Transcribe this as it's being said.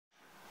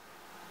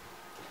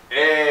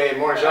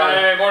morning, Sean.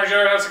 Hey, morning,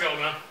 Jared. How's it going,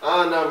 man?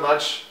 Not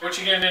much. What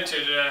you getting into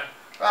today?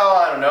 Oh,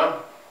 I don't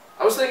know.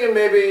 I was thinking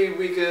maybe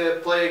we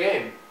could play a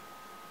game.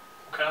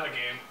 What kind of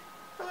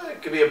game?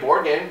 It could be a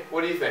board game.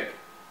 What do you think?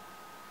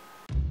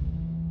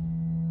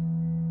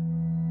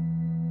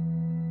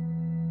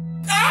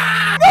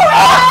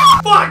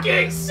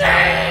 Fucking sick!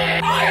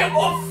 I am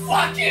a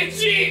fucking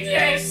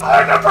genius!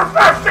 I'm a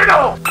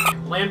professional!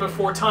 Land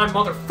before time,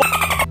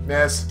 motherfucker!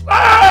 Miss.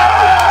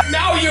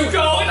 Now you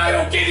go, and I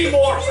don't get any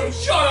more, so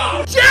shut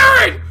up!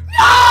 Jared!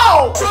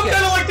 No! Trump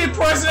got elected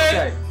president!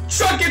 Okay.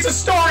 Trump gets a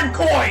star in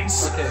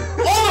coins!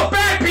 Okay. All the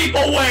bad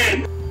people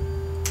win!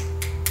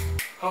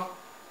 Huh?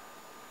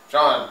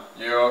 Sean,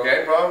 you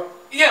okay, bro?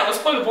 Yeah, let's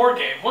play the board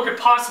game. What could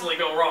possibly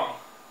go wrong?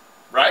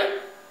 Right?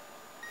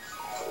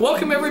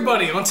 Welcome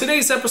everybody. On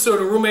today's episode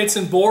of Roommates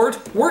and Board,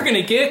 we're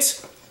gonna get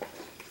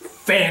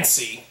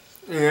fancy.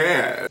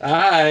 Yeah.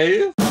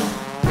 Hi.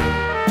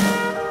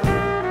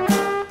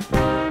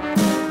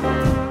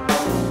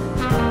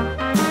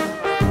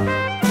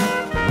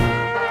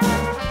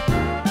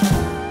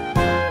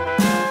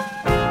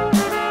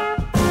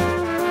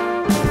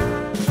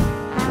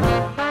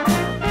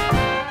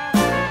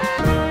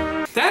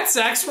 That's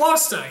Zach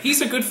Swasta.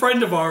 He's a good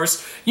friend of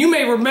ours. You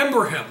may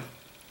remember him.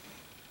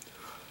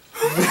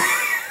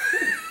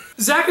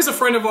 Zach is a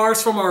friend of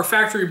ours from our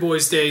Factory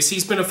Boys days.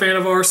 He's been a fan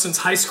of ours since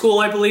high school,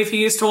 I believe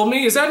he has told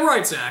me. Is that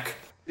right, Zach?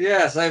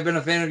 Yes, I've been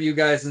a fan of you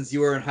guys since you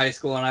were in high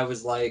school and I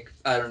was like,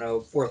 I don't know,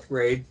 4th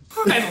grade.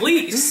 At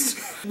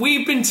least.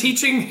 We've been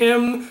teaching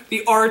him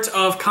the art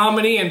of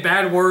comedy and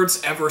bad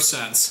words ever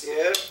since.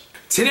 Yeah.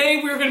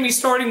 Today we're going to be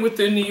starting with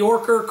the New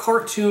Yorker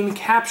cartoon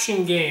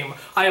Caption game.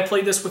 I have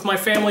played this with my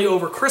family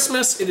over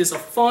Christmas. It is a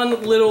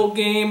fun little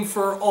game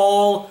for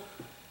all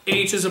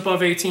ages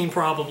above 18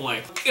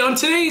 probably. On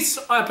today's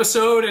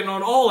episode, and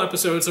on all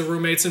episodes of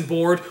Roommates and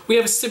Board, we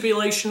have a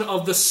stipulation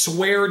of the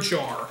swear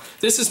jar.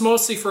 This is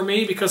mostly for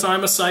me because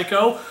I'm a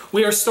psycho.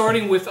 We are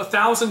starting with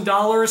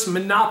 $1,000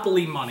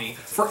 Monopoly money.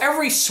 For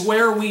every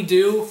swear we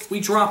do, we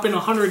drop in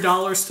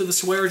 $100 to the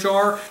swear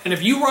jar, and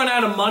if you run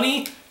out of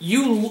money,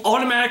 you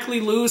automatically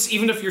lose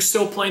even if you're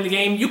still playing the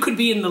game. You could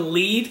be in the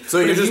lead. So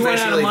you're just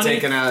basically money,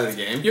 taken out of the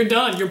game? You're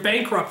done. You're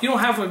bankrupt. You don't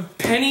have a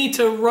penny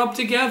to rub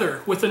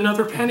together with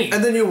another penny.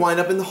 And then you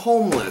wind up in the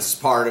homeless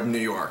part of New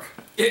York.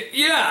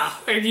 Yeah,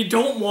 and you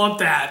don't want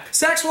that.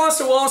 Zach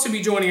Swasta will also be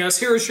joining us.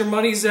 Here is your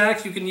money,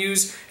 Zach. You can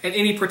use at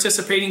any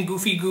participating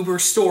Goofy Goober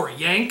store.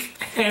 Yank.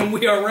 And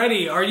we are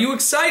ready. Are you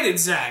excited,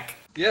 Zach?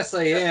 Yes,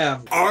 I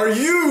am. Are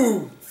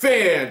you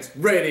fans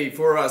ready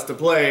for us to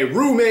play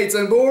Roommates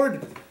and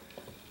Board?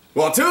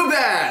 Well, too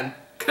bad!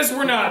 Because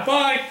we're not.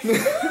 Bye!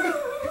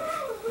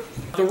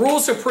 The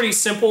rules are pretty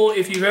simple.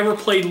 If you've ever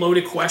played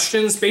Loaded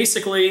Questions,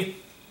 basically,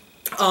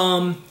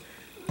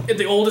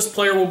 the oldest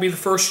player will be the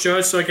first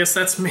judge, so I guess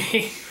that's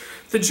me.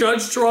 The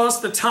judge draws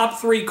the top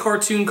 3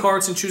 cartoon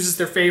cards and chooses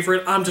their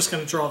favorite. I'm just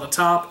going to draw the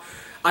top.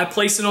 I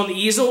place it on the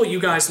easel. You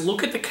guys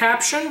look at the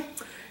caption,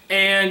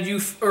 and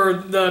or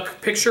the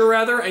picture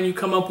rather, and you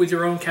come up with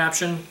your own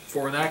caption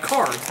for that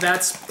card.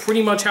 That's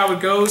pretty much how it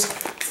goes.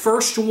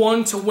 First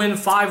one to win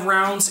 5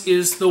 rounds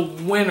is the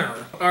winner.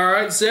 All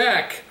right,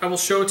 Zach, I will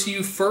show it to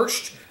you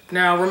first.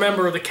 Now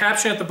remember, the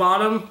caption at the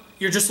bottom,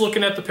 you're just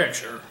looking at the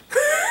picture.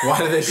 Why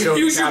do they show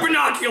Use your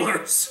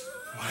binoculars!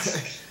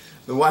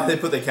 Why do they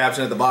put the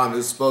caption at the bottom?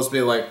 Is it supposed to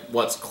be like,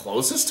 what's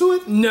closest to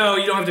it? No,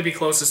 you don't have to be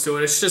closest to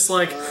it. It's just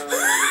like...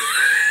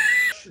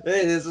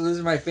 Hey, these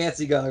are my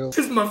fancy goggles.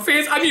 This is my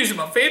I'm using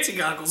my fancy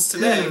goggles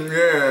today.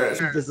 Yeah.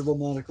 Invisible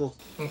monocle.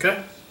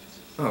 Okay.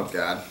 Oh,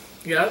 God.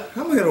 You got it?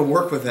 How am I going to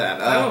work with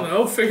that? I don't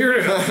know. Figure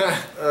it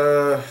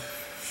out.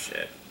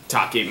 Shit.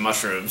 Taki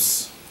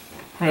mushrooms.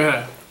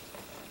 Yeah.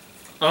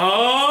 Oh!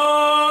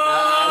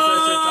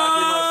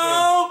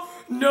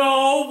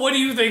 No! What do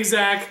you think,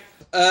 Zach?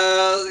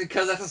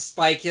 Because that's a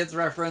Spy Kids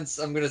reference,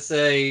 I'm gonna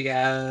say,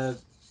 I'm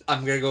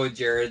gonna go with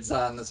Jared's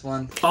on this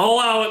one. I'll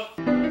allow it.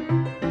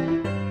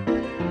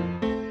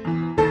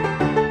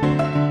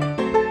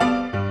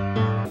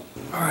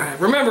 Alright,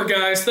 remember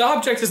guys, the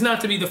object is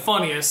not to be the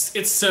funniest,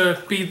 it's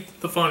to be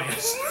the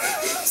funniest.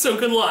 So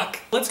good luck.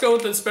 Let's go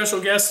with the special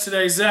guest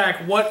today,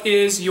 Zach. What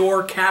is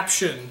your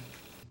caption?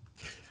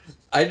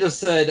 I just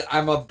said,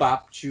 I'm a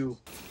bop chew.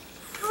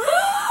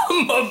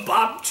 I'm a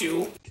bop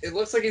chew. It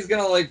looks like he's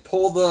gonna like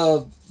pull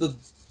the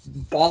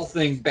ball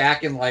thing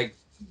back and like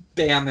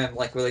bam him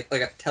like with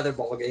like a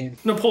tetherball game.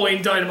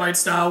 Napoleon Dynamite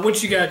style.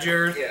 What you got,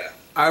 Jared? Yeah.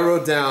 I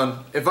wrote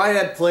down, if I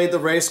had played the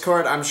race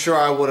card, I'm sure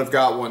I would have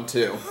got one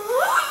too.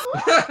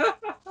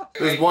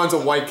 There's one's a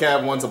white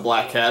cat, one's a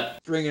black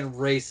cat. Bringing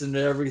race into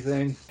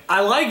everything.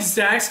 I like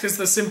Zach's because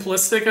the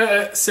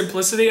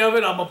simplicity of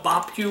it. I'm a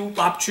bop chew.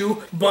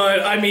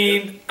 But I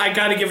mean, I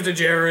gotta give it to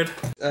Jared.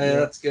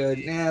 That's good.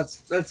 Yeah,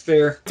 that's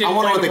fair. Didn't I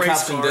wonder play what the race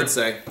caption card. did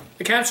say.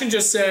 The caption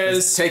just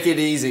says, Take it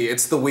easy,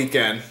 it's the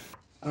weekend.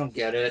 I don't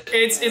get it.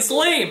 It's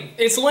lame.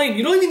 It's lame.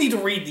 You don't even need to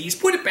read these.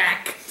 Put it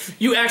back.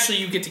 You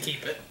get to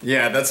keep it.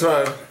 Yeah, that's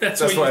what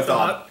I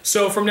thought.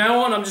 So from now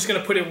on, I'm just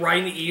gonna put it right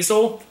in the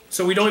easel,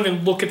 so we don't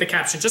even look at the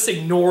caption. Just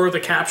ignore the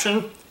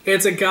caption.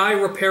 It's a guy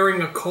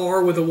repairing a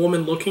car with a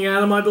woman looking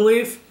at him, I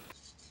believe.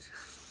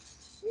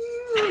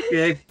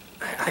 Okay.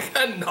 I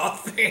got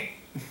nothing.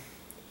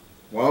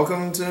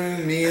 Welcome to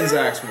me and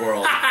Zach's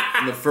world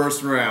in the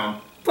first round.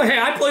 But hey,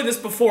 I played this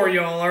before,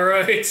 y'all,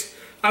 alright?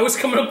 I was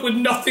coming up with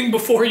nothing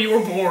before you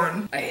were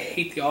born. I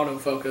hate the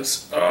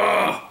autofocus.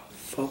 Ugh.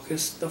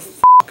 Focus the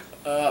f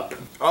up.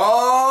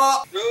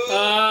 Oh!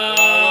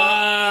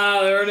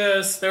 There it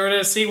is. There it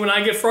is. See, when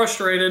I get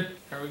frustrated.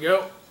 There we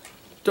go.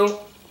 Don't.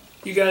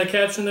 You got a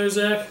caption there,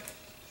 Zach?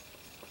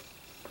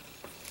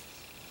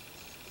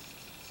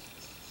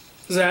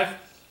 Zach?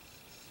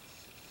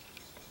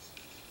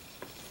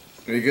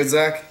 Are you good,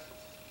 Zach?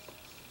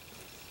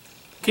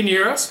 Can you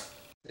hear us?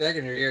 Yeah, I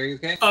can hear you. Are you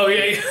okay? Oh,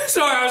 yeah.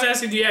 Sorry, I was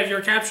asking, do you have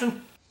your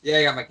caption? Yeah,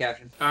 I got my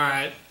caption.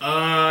 Alright.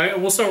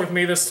 We'll start with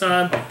me this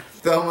time.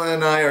 Thelma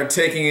and I are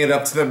taking it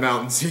up to the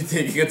mountains. You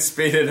think you could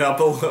speed it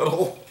up a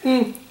little?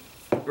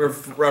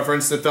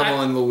 Reference to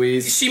Thelma and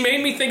Louise. She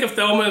made me think of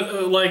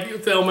Thelma,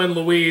 like Thelma and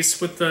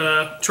Louise with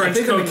the trench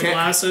coat and the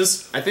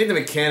glasses. I think the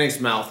mechanic's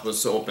mouth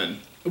was open.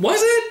 Was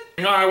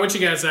it? Alright, what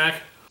you got,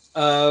 Zach?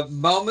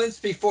 Moments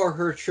before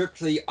her trip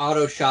to the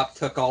auto shop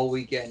took all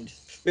weekend.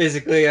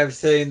 Basically, I'm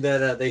saying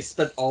that they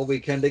spent all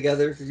weekend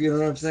together, if you know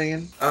what I'm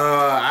saying.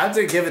 I have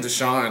to give it to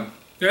Sean.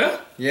 Yeah?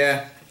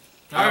 Yeah.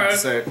 I have to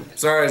say.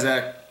 Sorry,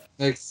 Zach.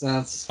 Makes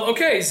sense.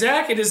 Okay,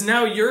 Zach, it is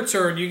now your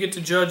turn. You get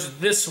to judge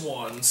this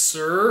one,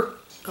 sir.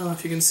 I don't know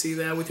if you can see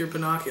that with your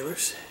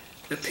binoculars.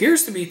 It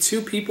appears to be two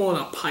people in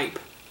a pipe.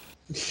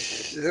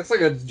 It looks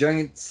like a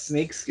giant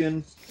snake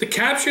skin. The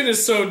caption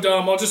is so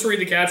dumb. I'll just read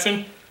the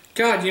caption.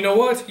 God, you know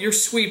what? You're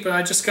sweet, but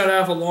I just gotta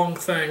have a long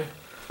thing.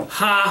 Ha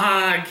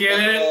ha, get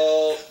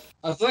it?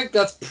 I think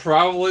that's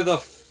probably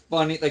the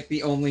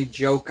the only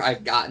joke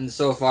I've gotten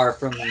so far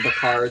from the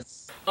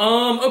cards.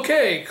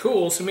 Okay,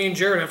 cool. So me and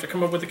Jared have to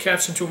come up with a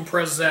caption to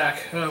impress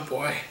Zach. Oh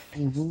boy.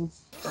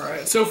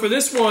 Alright, so for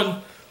this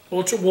one,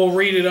 we'll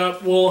read it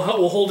up. We'll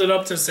hold it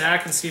up to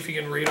Zach and see if he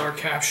can read our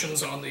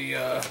captions on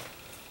the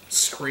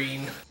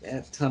screen.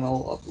 That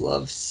tunnel of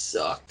love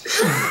sucked.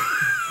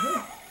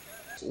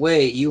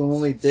 Wait, you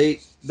only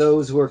date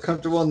those who are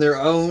comfortable in their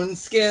own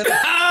skin?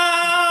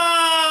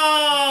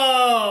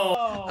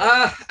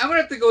 I'm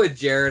gonna have to go with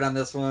Jared on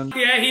this one.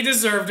 Yeah, he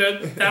deserved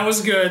it. That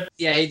was good.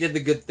 Yeah, he did the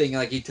good thing.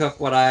 Like, he took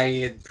what I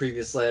had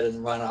previously said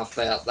and run off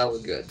that. That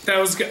was good. That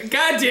was good.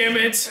 God damn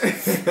it.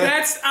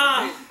 That's,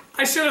 I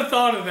should have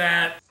thought of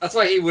that. That's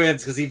why he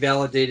wins, because he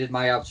validated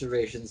my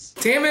observations.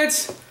 Damn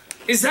it.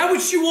 Is that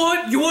what you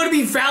want? You want to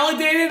be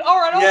validated?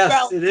 Alright, I'll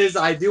Yes, it is.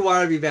 I do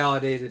want to be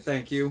validated.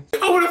 Thank you.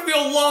 I want to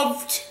feel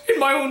loved in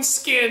my own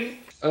skin.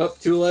 Oh,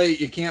 too late.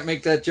 You can't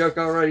make that joke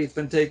already. It's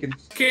been taken.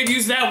 Can't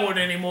use that one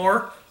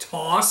anymore.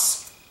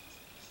 Toss.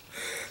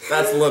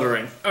 That's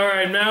littering.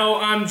 Alright, now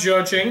I'm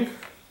judging.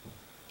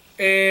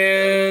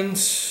 And...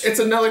 It's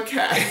another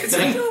cat. It's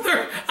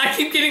another... I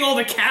keep getting all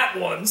the cat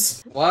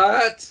ones.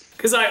 What?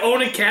 Because I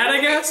own a cat, I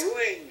guess?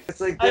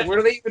 It's like, what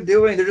are they even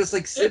doing? They're just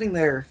like sitting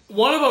there.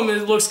 One of them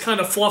looks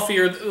kind of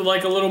fluffier,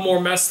 like a little more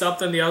messed up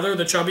than the other,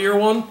 the chubbier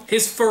one.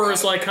 His fur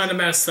is like kind of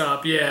messed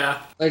up,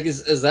 yeah. Like,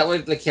 is that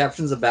what the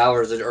caption's about,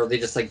 or are they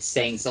just like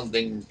saying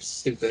something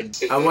stupid?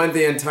 I went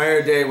the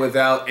entire day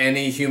without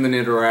any human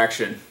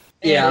interaction.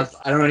 Yeah,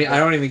 I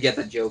don't even get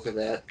the joke of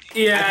that.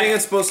 Yeah. I think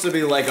it's supposed to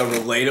be like a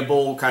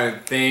relatable kind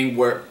of thing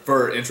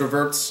for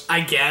introverts.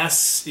 I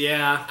guess,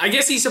 yeah. I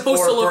guess he's supposed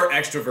Or to look... for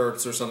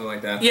extroverts or something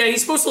like that. Yeah,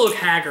 he's supposed to look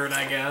haggard,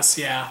 I guess,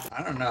 yeah.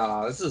 I don't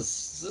know. This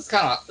is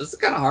kind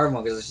of hard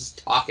one because it's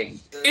just talking.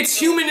 It's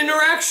human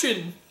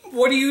interaction.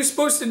 What are you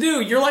supposed to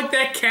do? You're like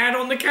that cat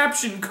on the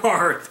caption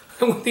card.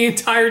 Went the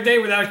entire day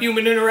without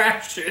human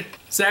interaction.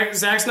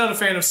 Zach's not a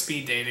fan of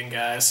speed dating,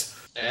 guys.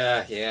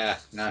 Yeah,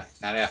 not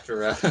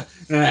after not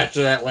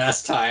after that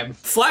last time.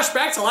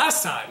 Flashback to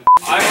last time.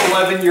 I'm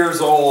 11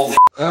 years old.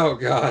 Oh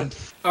god.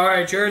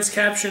 Alright, Jared's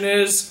caption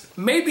is,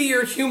 maybe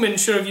your human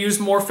should have used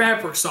more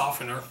fabric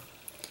softener.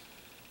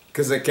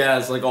 Because the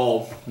cat is like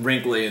all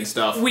wrinkly and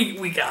stuff.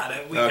 We got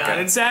it. We got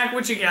it. Zach,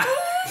 what you got?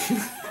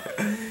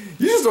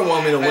 You just don't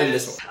want me to win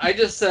this one. I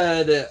just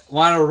said,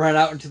 want to run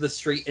out into the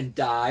street and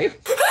die.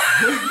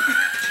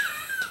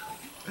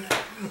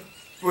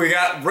 We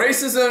got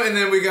racism and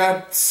then we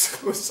got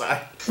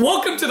suicide.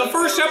 Welcome to the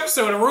first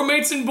episode of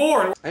Roommates and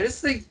Board. I just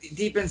think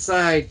deep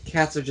inside,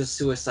 cats are just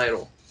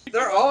suicidal.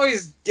 They're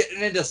always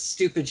getting into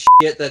stupid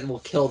shit that will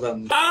kill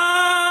them.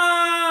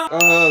 Ah!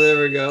 Oh, there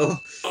we go.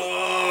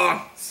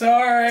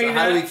 Sorry. So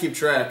how do we keep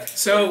track?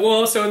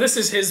 So this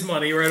is his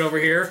money right over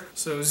here.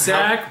 So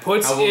Zach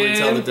puts in... How will we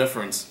tell the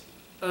difference?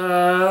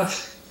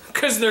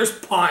 Because there's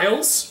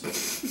piles.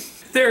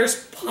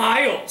 There's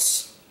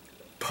piles.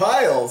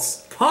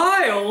 Piles?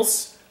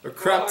 Piles? A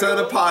crap ton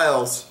of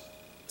piles.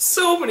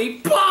 So many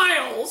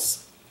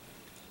piles!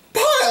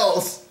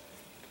 Piles!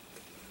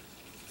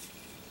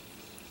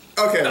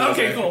 Okay.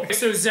 Okay, cool.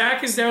 So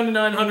Zach is down to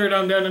 900,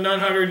 I'm down to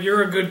 900,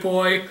 you're a good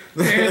boy,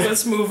 and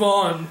let's move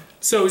on.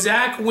 So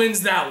Zach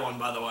wins that one,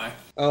 by the way.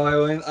 Oh,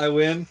 I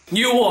win?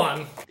 You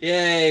won.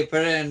 Yay,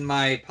 put it in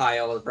my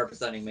pile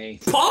representing me.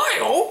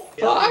 Pile?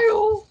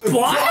 Pile?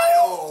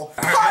 Pile?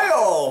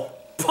 Pile!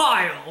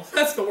 Pile.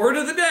 That's the word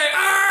of the day.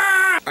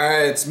 Ah!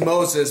 Alright, it's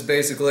Moses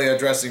basically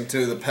addressing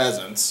to the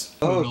peasants.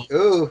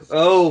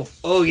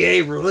 Oh,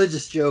 yay,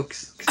 religious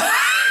jokes.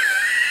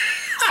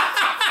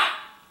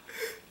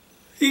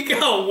 He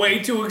got way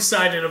too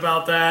excited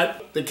about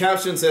that. The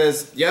caption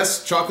says,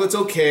 yes, chocolate's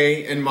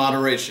okay in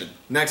moderation.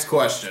 Next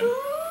question.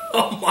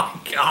 Oh my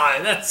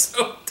god, that's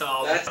so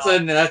dumb.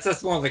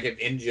 That's more like an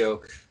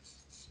in-joke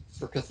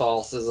for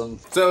Catholicism.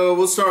 So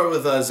we'll start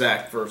with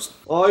Zach first.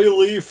 I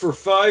leave for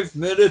 5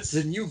 minutes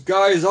and you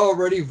guys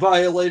already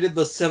violated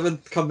the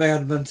 7th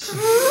commandment.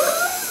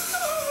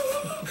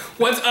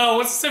 What's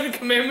the 7th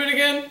commandment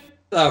again?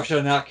 Thou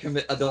shalt not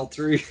commit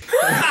adultery.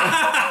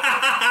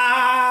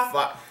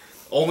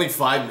 Only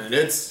 5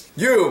 minutes?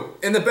 You,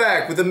 in the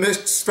back with the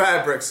mixed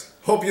fabrics.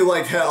 Hope you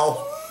like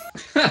hell.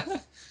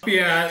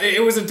 Yeah,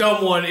 it was a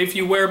dumb one. If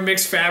you wear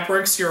mixed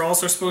fabrics, you're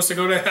also supposed to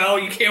go to hell.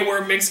 You can't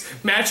wear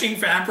matching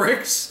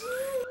fabrics.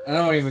 I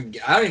don't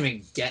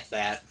even get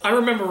that. I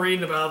remember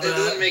reading about that. It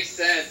doesn't make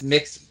sense.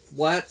 Mixed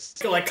what?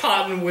 Like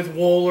cotton with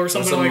wool or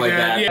something like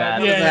that. Yeah,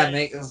 what does that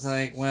make? It's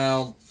like,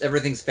 well,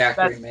 everything's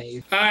factory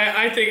made.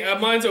 I think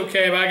mine's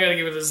okay, but I gotta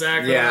give it to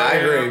Zach. Yeah, I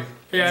agree.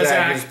 Yeah,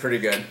 Zach is pretty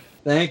good.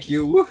 Thank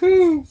you,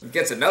 woohoo! He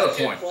gets another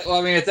point. Well,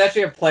 I mean, it's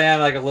actually a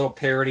plan, like a little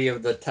parody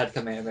of the 10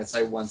 Commandments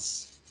I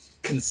once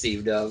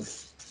conceived of.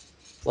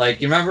 Like,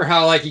 you remember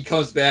how, like, he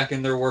comes back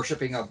and they're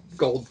worshipping a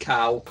gold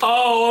cow?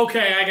 Oh,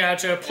 okay, I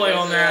gotcha. Play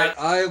on that.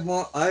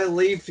 I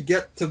leave to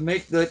get to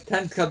make the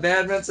 10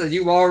 Commandments and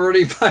you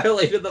already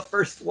violated the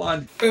first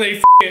one. And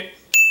they it.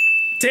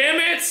 Damn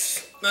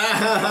it!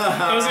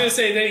 I was gonna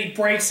say, then he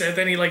breaks it,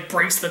 then he, like,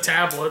 breaks the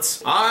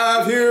tablets. I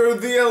have here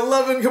the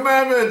 11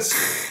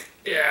 commandments!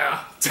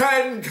 Yeah.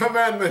 10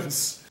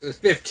 commandments! It was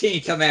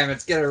 15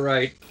 commandments, get it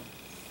right.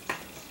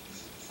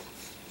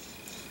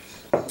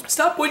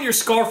 Stop putting your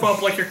scarf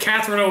up like you're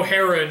Catherine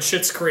O'Hara in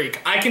Schitt's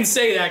Creek. I can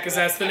say that because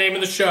that's the name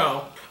of the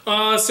show.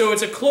 So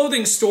it's a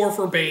clothing store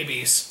for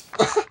babies.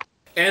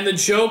 And the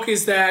joke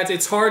is that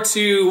it's hard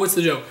to... What's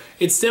the joke?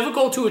 It's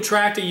difficult to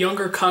attract a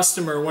younger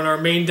customer when our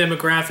main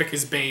demographic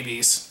is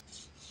babies.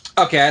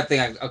 Okay, I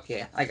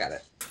got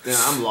it. Yeah,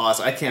 I'm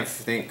lost. I can't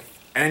think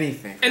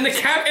anything. And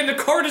the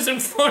card is in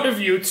front of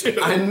you, too.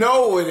 I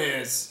know it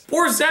is.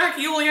 Poor Zach,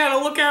 you only had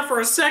to look at it for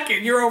a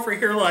second. You're over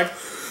here like...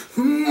 I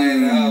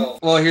know.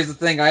 Well, here's the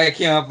thing. I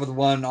came up with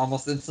one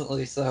almost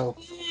instantly, so...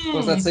 What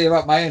does that say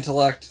about my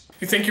intellect?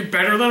 You think you're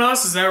better than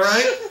us? Is that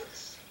right?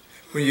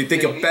 Well, you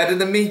think you're better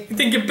than me? You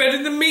think you're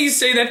better than me? You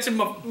say that to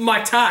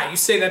my tie. You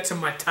say that to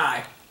my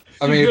tie.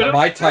 I mean,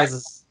 my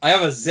tie's I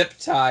have a zip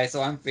tie,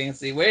 so I'm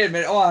fancy. Wait a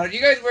minute. Hold on. Are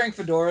you guys wearing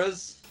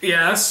fedoras?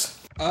 Yes.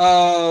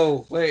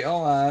 Oh, wait.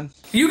 Hold on.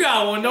 You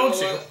got one, don't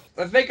you?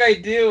 I think I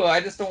do.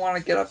 I just don't want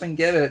to get up and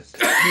get it.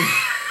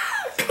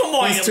 Come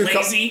on, you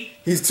lazy.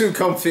 He's too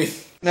comfy.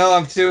 No,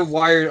 I'm too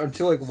wired. I'm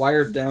too, like,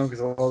 wired down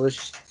because of all this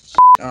shit.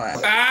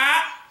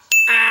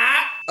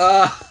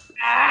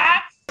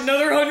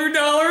 Another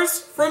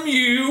 $100 from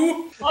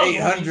you.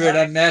 800.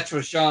 I match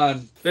with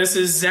Sean. This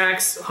is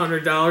Zach's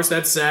 $100.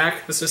 That's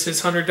Zach. This is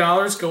his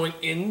 $100 going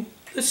in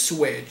the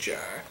sweat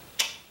jar.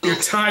 You're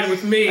tied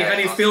with me. How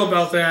do you feel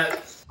about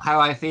that? How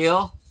I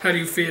feel? How do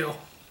you feel?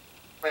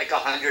 Like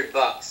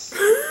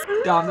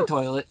 $100. Down the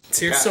toilet.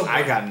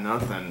 I got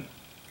nothing.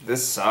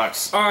 This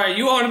sucks. All right,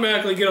 you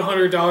automatically get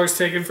 $100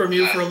 taken from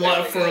you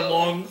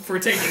for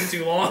taking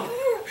too long.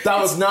 That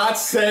was not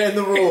saying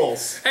the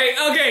rules. Hey,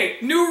 okay,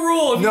 new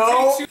rule.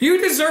 No. You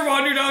deserve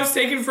 $100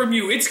 taken from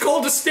you. It's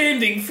called a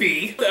standing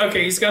fee.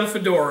 Okay, he's got a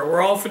fedora.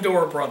 We're all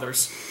fedora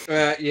brothers.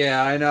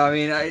 Yeah, I know. I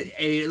mean,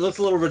 it looks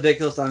a little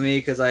ridiculous on me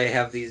because I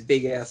have these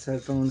big-ass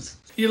headphones.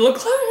 You look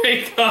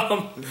like,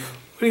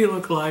 what do you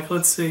look like?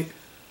 Let's see.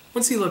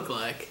 What's he look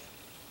like?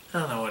 I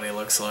don't know what he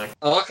looks like.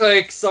 I look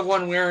like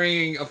someone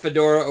wearing a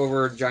fedora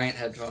over giant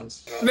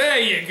headphones. There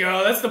you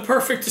go. That's the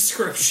perfect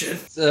description.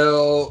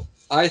 So...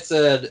 I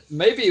said,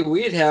 maybe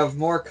we'd have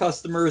more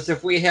customers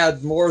if we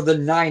had more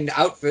than 9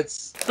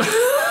 outfits.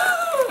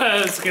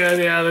 That's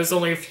good, yeah, there's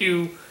only a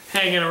few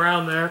hanging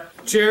around there.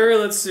 Jerry,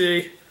 let's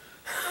see.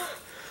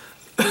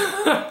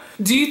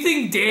 Do you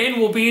think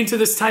Dan will be into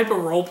this type of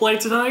roleplay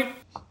tonight?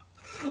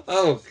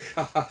 Oh,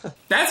 God.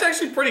 That's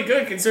actually pretty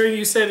good, considering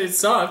you said it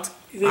sucked.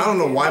 I don't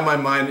know why my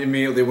mind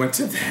immediately went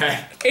to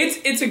that.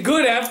 It's a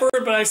good effort,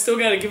 but I still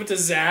gotta give it to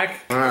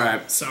Zach.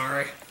 Alright.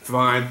 Sorry.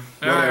 Fine.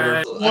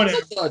 Whatever. Right. I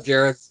thought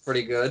Jared's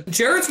pretty good.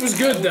 Jared's was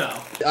good, though.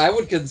 I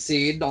would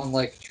concede,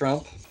 unlike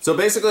Trump. So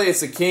basically,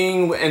 it's the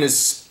king and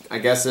his, I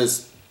guess,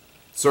 his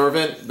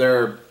servant.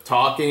 They're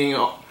talking,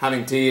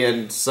 having tea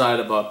inside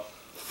of a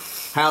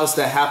house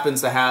that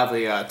happens to have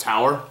a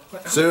tower.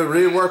 So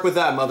really work with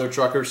that, mother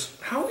truckers.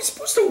 How are we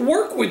supposed to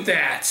work with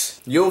that?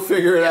 You'll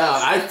figure it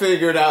out. I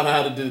figured out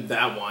how to do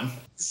that one.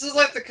 This is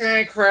like the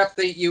kind of crap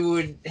that you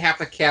would have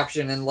to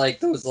caption in, like,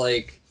 those,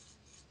 like,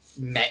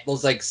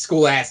 those like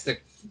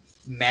scholastic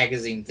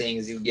magazine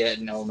things you get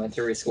in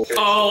elementary school.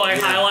 Oh, like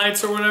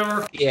highlights or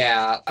whatever?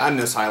 Yeah, I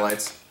miss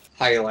highlights.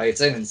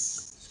 highlights. I haven't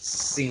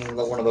seen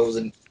one of those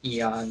in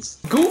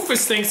eons.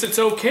 Goofus thinks it's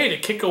okay to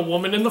kick a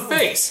woman in the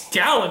face.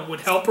 Gallon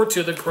would help her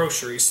to the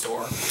grocery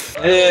store.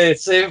 Hey,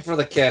 save it for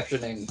the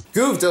captioning.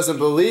 Goof doesn't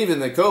believe in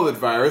the COVID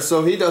virus,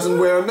 so he doesn't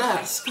wear a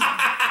mask.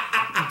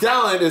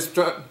 Gallant is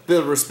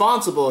the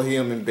responsible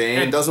human being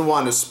and doesn't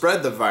want to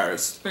spread the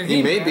virus.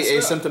 He may be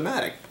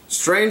asymptomatic.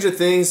 Stranger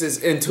Things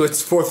is into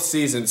its 4th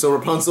season, so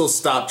Rapunzel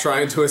stopped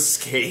trying to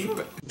escape.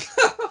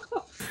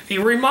 He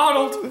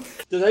remodeled.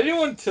 Did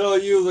anyone tell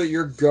you that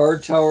your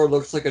guard tower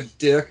looks like a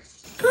dick?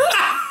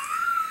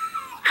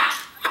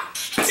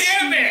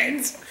 Damn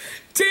it!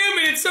 Damn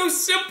it, it's so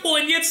simple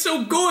and yet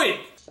so good.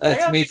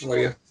 That's me for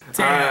you.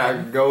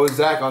 Alright, go with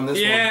Zach on this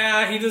one.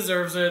 Yeah, he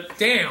deserves it.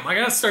 Damn, I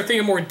gotta start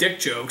thinking more dick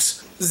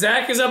jokes.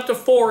 Zach is up to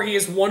 4. He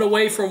is 1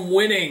 away from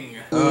winning.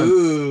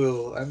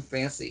 Ooh, I'm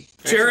fancy.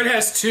 Jared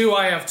has 2,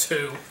 I have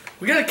 2.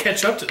 We gotta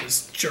catch up to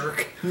this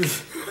jerk.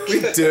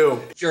 We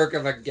do. Jerk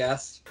of a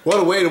guest. What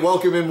a way to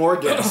welcome in more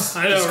guests.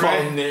 I know, just call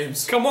right? them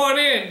names. Come on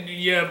in,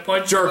 you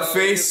bunch Jerk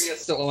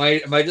face. So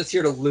am I just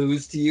here to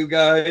lose to you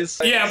guys?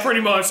 Yeah, pretty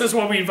much. That's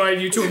why we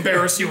invited you to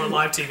embarrass you on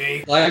live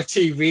TV. Live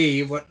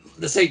TV? What?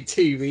 This ain't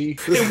TV.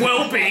 It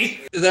will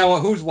be. Is that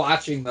what? Who's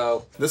watching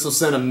though? This will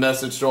send a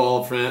message to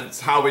all friends.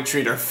 How we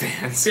treat our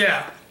fans.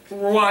 Yeah,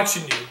 we're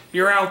watching you.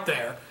 You're out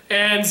there.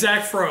 And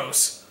Zach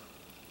froze.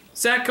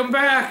 Zach, come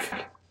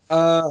back.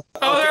 Oh,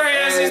 there he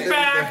is. He's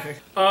back.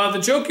 The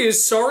joke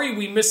is, sorry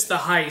we missed the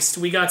heist.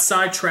 We got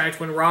sidetracked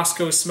when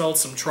Roscoe smelled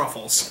some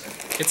truffles.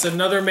 It's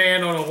another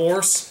man on a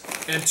horse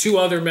and 2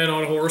 other men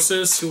on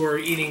horses who are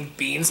eating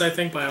beans, I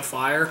think, by a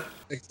fire.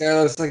 The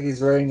guy looks like he's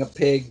riding a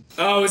pig.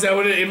 Oh, is that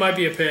what it might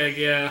be a pig,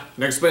 yeah.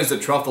 That explains the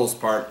truffles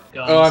part.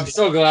 Oh, I'm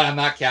so glad I'm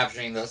not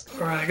capturing this.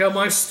 Alright, I got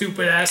my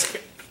stupid ass...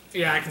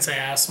 Yeah, I can say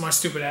ass. My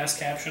stupid ass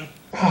caption.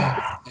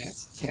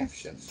 That's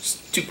caption.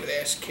 Stupid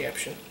ass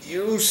caption.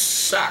 You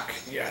suck,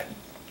 you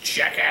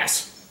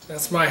jackass.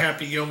 That's my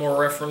Happy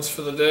Gilmore reference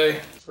for the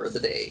day. For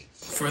the day.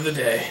 For the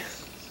day.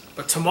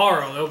 But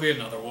tomorrow, there'll be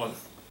another one.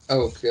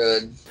 Oh,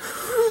 good.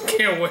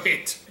 Can't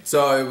wait.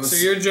 So it was. So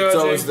you're judging.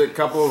 So it was the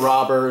couple of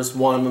robbers.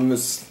 One of them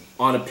is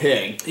on a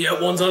pig. Yeah,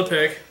 one's on a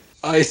pig.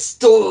 I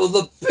stole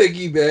the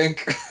piggy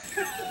bank.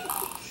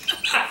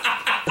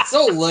 It's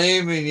so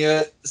lame and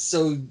yet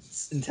so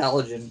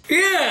intelligent.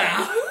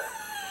 Yeah.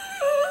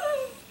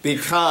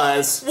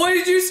 Because. What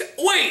did you say?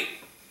 Wait.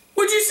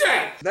 What'd you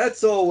say?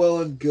 That's all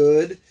well and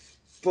good,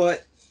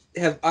 but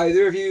have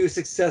either of you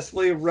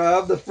successfully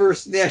robbed the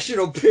first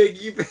national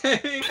piggy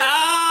bank?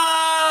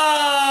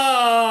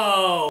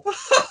 Oh.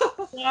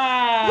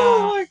 Wow.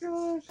 Oh my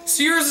gosh.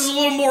 So yours is a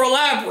little more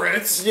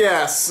elaborate.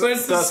 Yes. But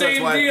it's the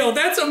same deal.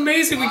 That's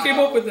amazing we came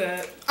up with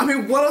that. I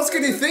mean, what else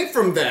can you think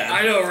from that?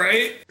 I know,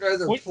 right? You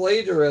guys are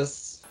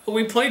plagiarists.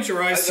 We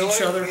plagiarized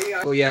each other.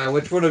 Oh yeah,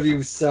 which one of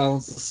you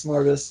sounds the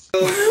smartest?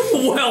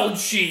 Well,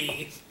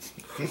 gee.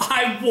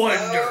 I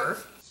wonder.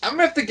 I'm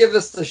gonna have to give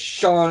this to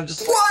Sean,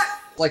 just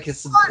like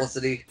his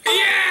simplicity.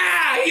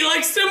 Yeah! He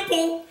likes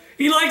simple.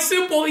 He likes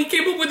simple. He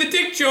came up with a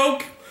dick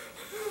joke.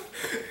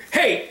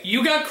 Hey,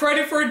 you got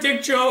credit for a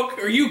dick joke,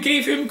 or you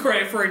gave him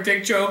credit for a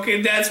dick joke,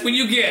 and that's what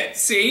you get.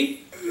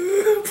 See?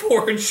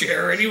 Poor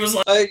Jared. He was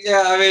like...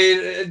 Yeah, I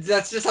mean,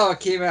 that's just how it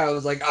came out. It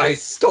was like, I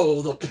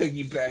stole the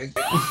piggy bank.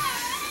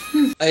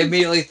 I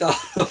immediately thought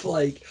of,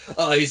 like,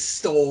 I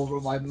stole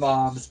from my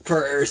mom's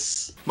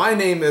purse. My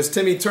name is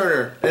Timmy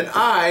Turner, and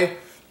I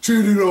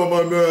cheated on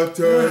my math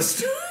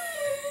test.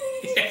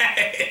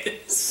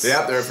 Yes.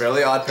 Yeah, there are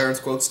Fairly Odd Parents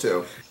quotes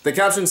too. The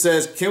caption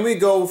says, "Can we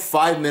go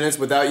 5 minutes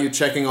without you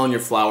checking on your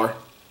flower?"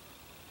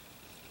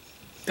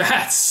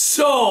 That's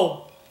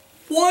so...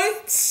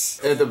 What?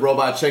 If the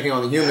robot checking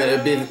on the human,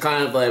 it'd be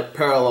kind of like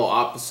parallel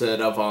opposite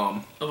of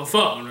Of a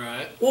phone,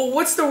 right? Well,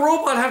 what's the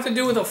robot have to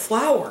do with a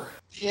flower?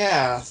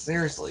 Yeah,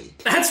 seriously.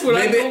 That's what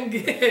Maybe- I don't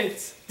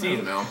get. I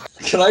don't know.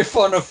 Can I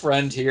phone a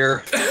friend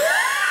here?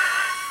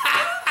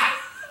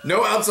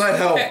 No outside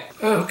help.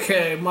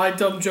 Okay, my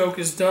dumb joke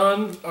is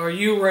done. Are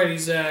you ready,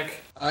 Zach?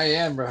 I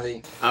am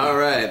ready. All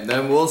right,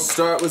 then we'll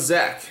start with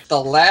Zach.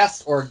 The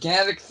last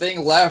organic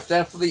thing left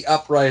after the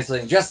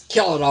uprising. Just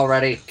kill it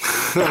already.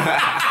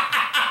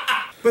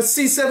 But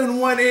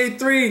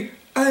C7183,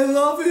 I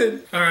love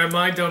it. All right,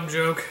 my dumb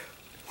joke.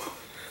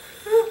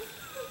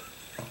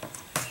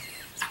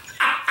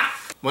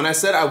 When I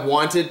said I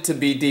wanted to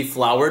be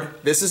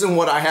deflowered, this isn't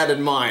what I had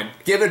in mind.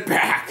 Give it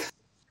back.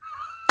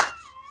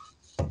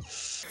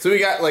 So we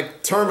got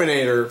like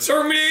Terminator.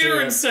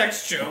 Terminator and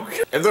sex joke.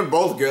 And they're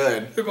both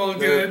good. They're both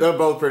good. They're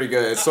both pretty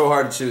good. It's so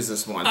hard to choose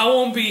this one. I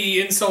won't be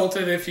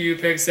insulted if you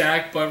pick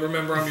Zach, but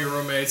remember I'm your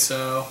roommate,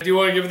 so... Do you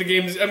want to give the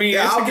game... I mean...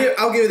 Yeah,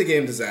 I'll give the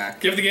game to Zach.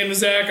 Give the game to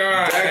Zach,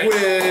 alright. Zach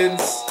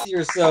wins.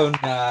 You're so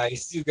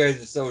nice. You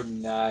guys are so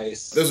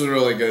nice. This was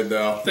really good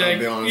though. I'll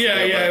be honest.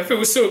 Yeah. If it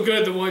was so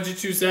good, then why'd you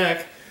choose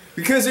Zach?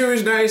 Because it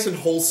was nice and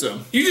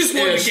wholesome. You just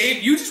wanted the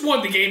game. You just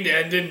wanted the game to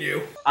end, didn't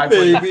you?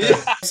 Baby.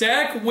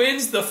 Zach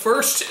wins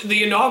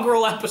the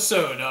inaugural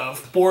episode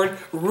of Board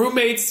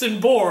Roommates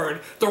and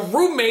Board. The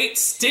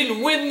roommates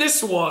didn't win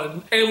this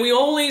one, and we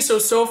only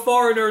so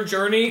far in our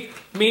journey,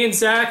 me and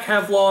Zach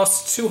have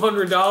lost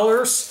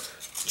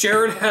 $200.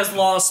 Jared has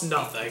lost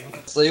nothing.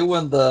 So you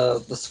win the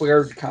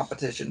swear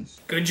competition.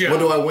 Good job. What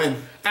do I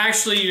win?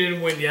 Actually, you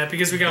didn't win yet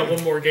because we got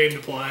one more game to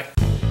play.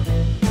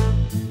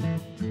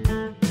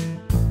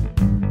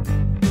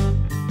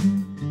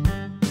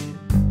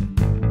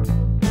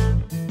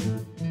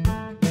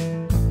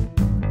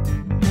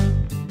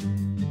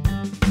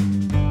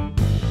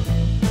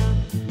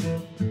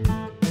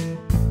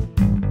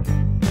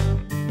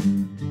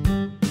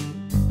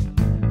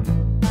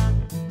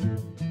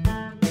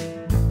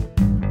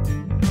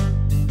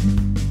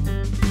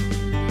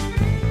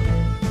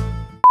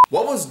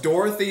 What was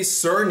Dorothy's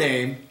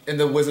surname in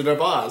The Wizard of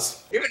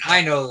Oz? Even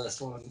I know this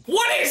one.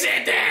 What is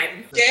it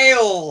then?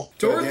 Gale!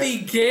 Dorothy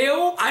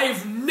Gale?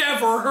 I've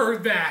never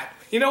heard that.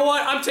 You know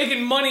what? I'm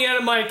taking money out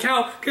of my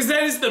account because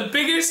that is the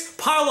biggest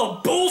pile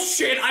of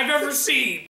bullshit I've ever seen.